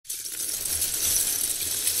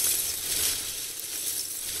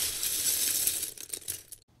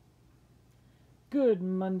Good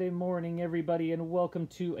Monday morning, everybody, and welcome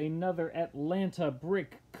to another Atlanta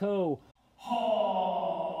Brick Co.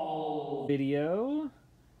 haul video.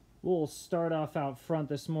 We'll start off out front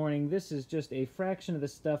this morning. This is just a fraction of the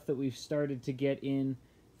stuff that we've started to get in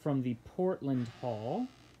from the Portland haul.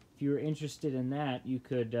 If you're interested in that, you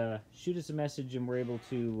could shoot us a message and we're able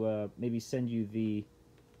to maybe send you the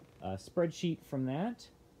spreadsheet from that.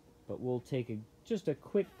 But we'll take just a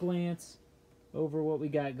quick glance over what we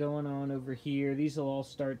got going on over here. These will all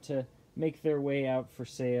start to make their way out for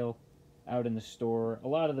sale out in the store. A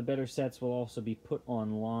lot of the better sets will also be put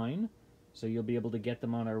online, so you'll be able to get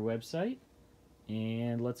them on our website.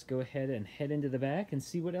 And let's go ahead and head into the back and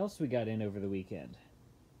see what else we got in over the weekend.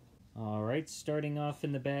 Alright, starting off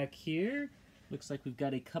in the back here, looks like we've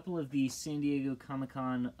got a couple of the San Diego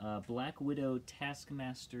Comic-Con Black Widow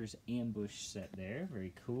Taskmaster's Ambush set there.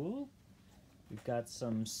 Very cool. We've got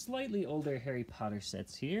some slightly older Harry Potter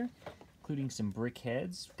sets here, including some brick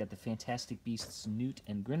heads. We've got the Fantastic Beasts Newt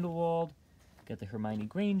and Grindelwald. We've got the Hermione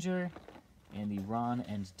Granger and the Ron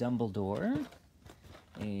and Dumbledore.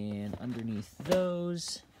 And underneath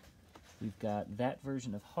those, we've got that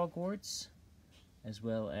version of Hogwarts, as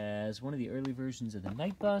well as one of the early versions of the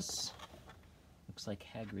Night Bus. Looks like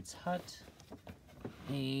Hagrid's hut.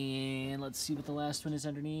 And let's see what the last one is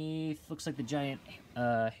underneath. Looks like the giant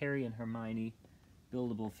Harry and Hermione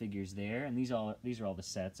buildable figures there. And these are all the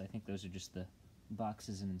sets. I think those are just the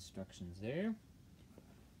boxes and instructions there.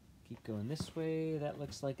 Keep going this way. That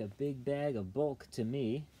looks like a big bag of bulk to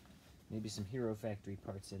me. Maybe some Hero Factory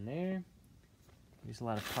parts in there. There's a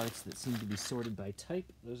lot of parts that seem to be sorted by type.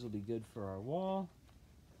 Those will be good for our wall.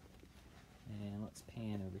 And let's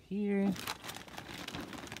pan over here.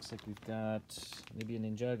 Looks like we've got maybe a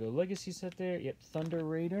Ninjago Legacy set there. Yep, Thunder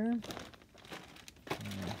Raider.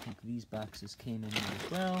 And I think these boxes came in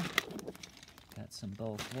as well. Got some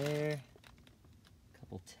bulk there. A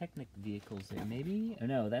couple Technic vehicles there, maybe. Oh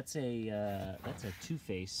no, that's a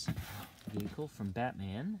Two-Face vehicle from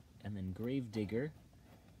Batman. And then Gravedigger,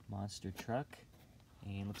 monster truck,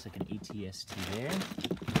 and looks like an ATST there.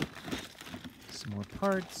 Some more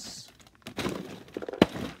parts.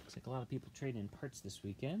 Looks like a lot of people trading in parts this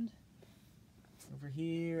weekend. Over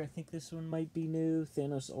here, I think this one might be new.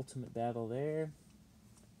 Thanos Ultimate Battle there.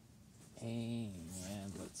 And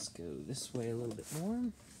let's go this way a little bit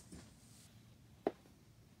more.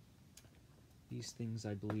 These things,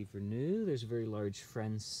 I believe, are new. There's a very large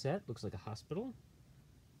Friends set. Looks like a hospital.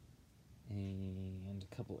 And a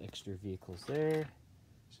couple extra vehicles there.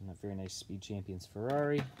 Some very nice Speed Champions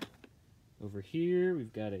Ferrari. Over here,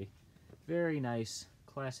 we've got a very nice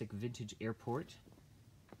classic vintage airport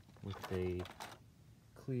with a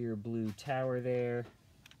clear blue tower there.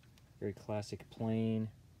 Very classic plane.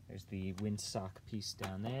 There's the windsock piece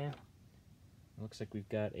down there. It looks like we've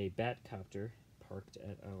got a Batcopter parked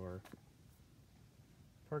at our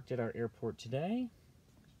airport today.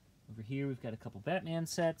 Over here, we've got a couple Batman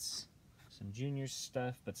sets. Some Junior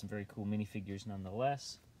stuff, but some very cool minifigures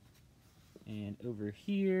nonetheless. And over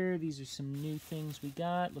here, these are some new things we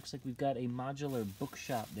got. Looks like we've got a modular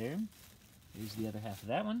bookshop there. Here's the other half of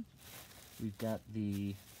that one. We've got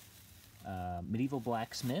the Medieval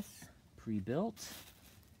Blacksmith pre-built.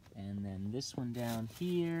 And then this one down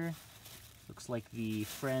here looks like the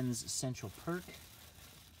Friends Central Perk.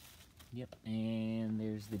 Yep, and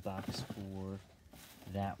there's the box for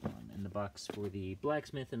that one, and the box for the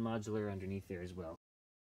blacksmith and modular underneath there as well.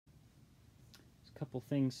 There's a couple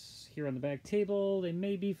things here on the back table. They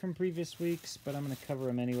may be from previous weeks, but I'm going to cover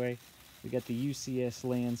them anyway. We got the UCS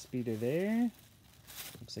Land Speeder there.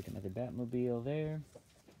 Looks like another Batmobile there.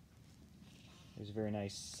 There's a very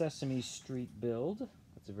nice Sesame Street build.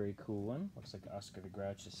 That's a very cool one. Looks like Oscar the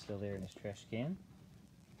Grouch is still there in his trash can.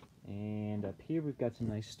 And up here we've got some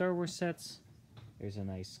nice Star Wars sets. There's a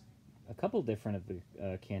couple different of the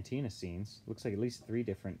Cantina scenes. Looks like at least 3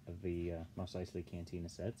 different of the Mos Eisley Cantina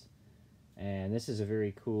sets. And this is a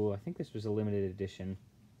very cool, I think this was a limited edition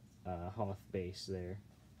Hoth base there.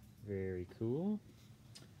 Very cool.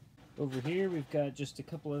 Over here we've got just a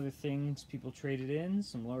couple other things people traded in.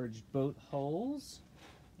 Some large boat hulls.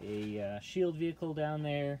 A shield vehicle down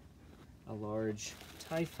there. A large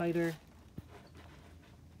TIE fighter.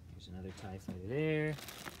 There's another TIE fighter there.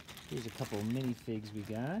 Here's a couple minifigs we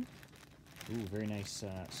got. Ooh, very nice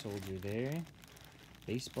soldier there.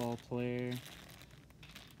 Baseball player.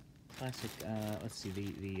 Classic, let's see,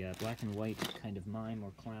 the black and white kind of mime or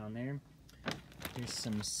clown there. There's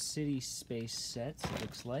some city space sets, it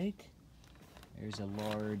looks like. There's a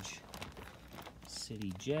large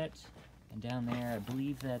city jet. And down there, I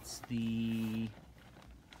believe that's the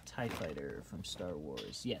TIE fighter from Star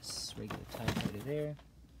Wars. Yes, regular TIE fighter there.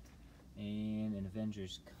 And an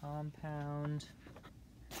Avengers compound.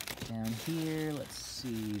 Down here, let's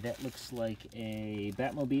see, that looks like a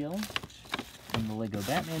Batmobile from the Lego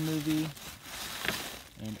Batman movie.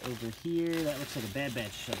 And over here, that looks like a Bad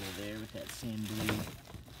Batch shuttle there with that sand blue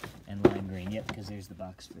and lime green. Yep, because there's the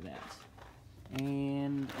box for that.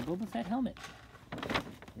 And a Boba Fett helmet.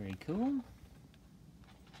 Very cool.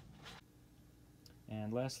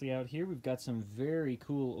 And lastly out here, we've got some very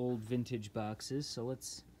cool old vintage boxes. So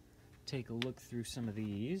let's take a look through some of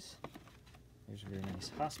these. There's a very nice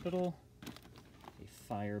hospital, a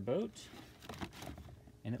fireboat,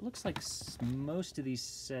 and it looks like most of these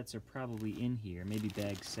sets are probably in here, maybe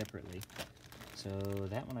bagged separately. So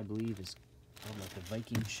that one I believe is called like a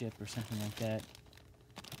Viking ship or something like that.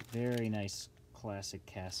 Very nice classic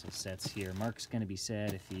castle sets here. Mark's going to be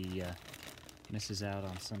sad if he misses out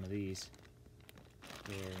on some of these.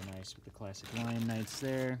 Very nice with the classic Lion Knights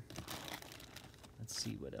there. Let's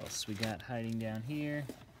see what else we got hiding down here.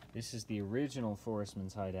 This is the original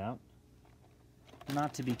Forestman's hideout.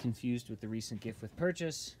 Not to be confused with the recent gift with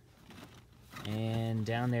purchase. And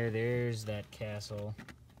down there, there's that castle.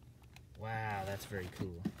 Wow, that's very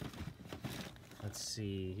cool. Let's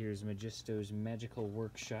see, here's Magisto's Magical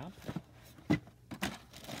Workshop.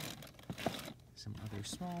 Some other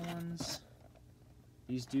small ones.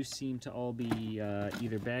 These do seem to all be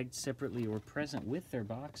either bagged separately or present with their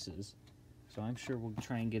boxes. So I'm sure we'll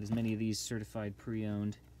try and get as many of these certified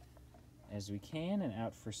pre-owned as we can and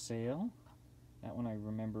out for sale. That one I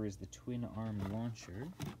remember is the twin arm launcher.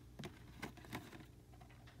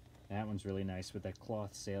 That one's really nice with that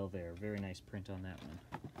cloth sail there. Very nice print on that one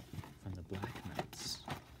from the Black Knights.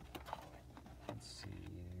 Let's see,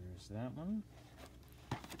 there's that one.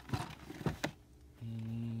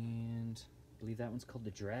 And I believe that one's called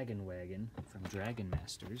the Dragon Wagon from Dragon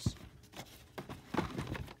Masters.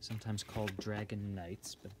 Sometimes called Dragon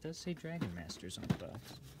Knights, but it does say Dragon Masters on the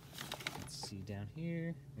box. Let's see down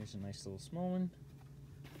here. There's a nice little small one.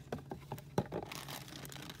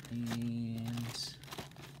 And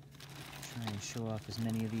try and show off as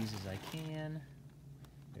many of these as I can.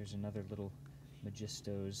 There's another little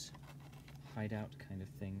Magisto's hideout kind of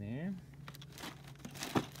thing there.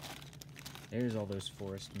 There's all those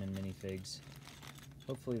Forestman minifigs.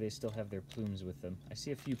 Hopefully they still have their plumes with them. I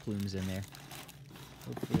see a few plumes in there.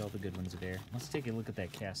 Hopefully all the good ones are there. Let's take a look at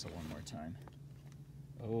that castle one more time.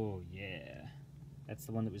 Oh yeah. That's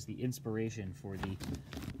the one that was the inspiration for the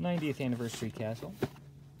 90th anniversary castle.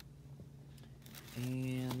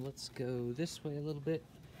 And let's go this way a little bit.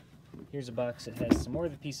 Here's a box that has some more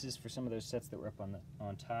of the pieces for some of those sets that were up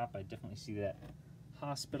on top. I definitely see that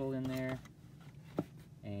hospital in there.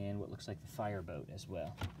 And what looks like the fireboat as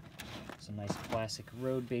well. Some nice classic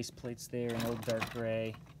road base plates there in old dark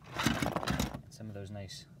gray. Some of those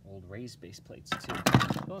nice old raised base plates too,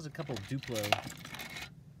 as well as a couple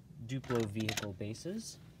Duplo vehicle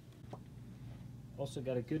bases. Also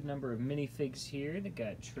got a good number of minifigs here that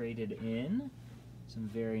got traded in. Some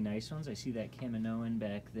very nice ones. I see that Kaminoan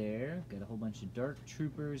back there. Got a whole bunch of Dark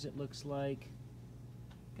Troopers, it looks like.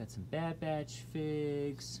 Got some Bad Batch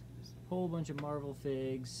figs. Whole bunch of Marvel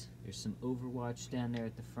figs. There's some Overwatch down there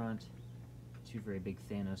at the front. Two very big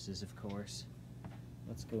Thanoses, of course.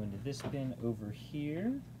 Let's go into this bin over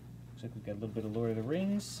here. Looks like we've got a little bit of Lord of the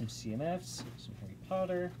Rings, some CMFs, some Harry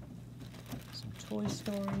Potter, some Toy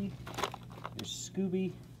Story. There's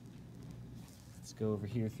Scooby. Let's go over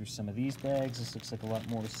here through some of these bags. This looks like a lot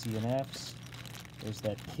more CMFs. There's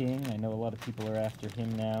that King. I know a lot of people are after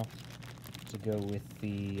him now to go with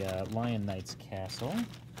the Lion Knights castle.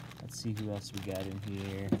 Let's see who else we got in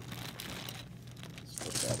here. Let's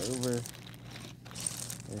flip that over.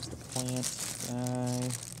 There's the plant guy.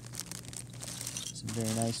 Some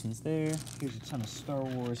very nice ones there. Here's a ton of Star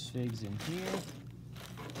Wars figs in here.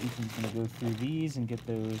 Ethan's going to go through these and get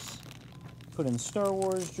those put in the Star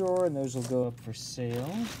Wars drawer, and those will go up for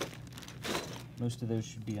sale. Most of those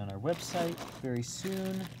should be on our website very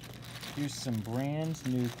soon. Here's some brand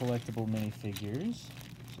new collectible minifigures.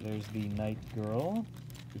 So there's the Night Girl.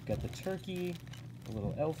 We've got the turkey, the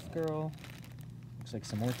little elf girl. Looks like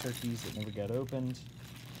some more turkeys that never got opened.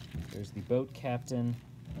 There's the boat captain.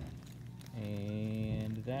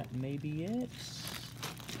 And that may be it.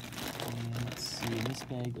 And let's see, in this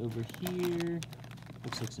bag over here,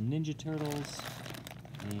 looks like some Ninja Turtles.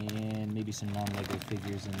 And maybe some non-Lego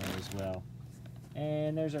figures in there as well.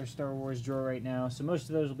 And there's our Star Wars drawer right now. So most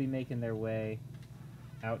of those will be making their way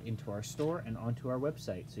out into our store and onto our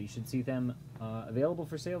website. So you should see them available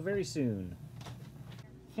for sale very soon.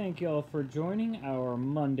 Thank you all for joining our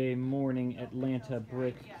Monday morning Atlanta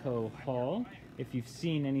Brick Co. haul. If you've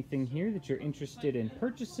seen anything here that you're interested in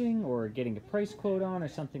purchasing or getting a price quote on or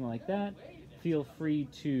something like that, feel free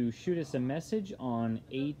to shoot us a message on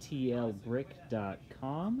atlbrick.com,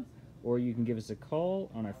 or you can give us a call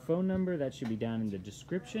on our phone number. That should be down in the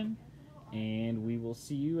description. And we will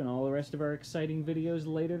see you in all the rest of our exciting videos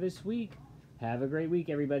later this week. Have a great week,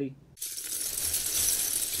 everybody.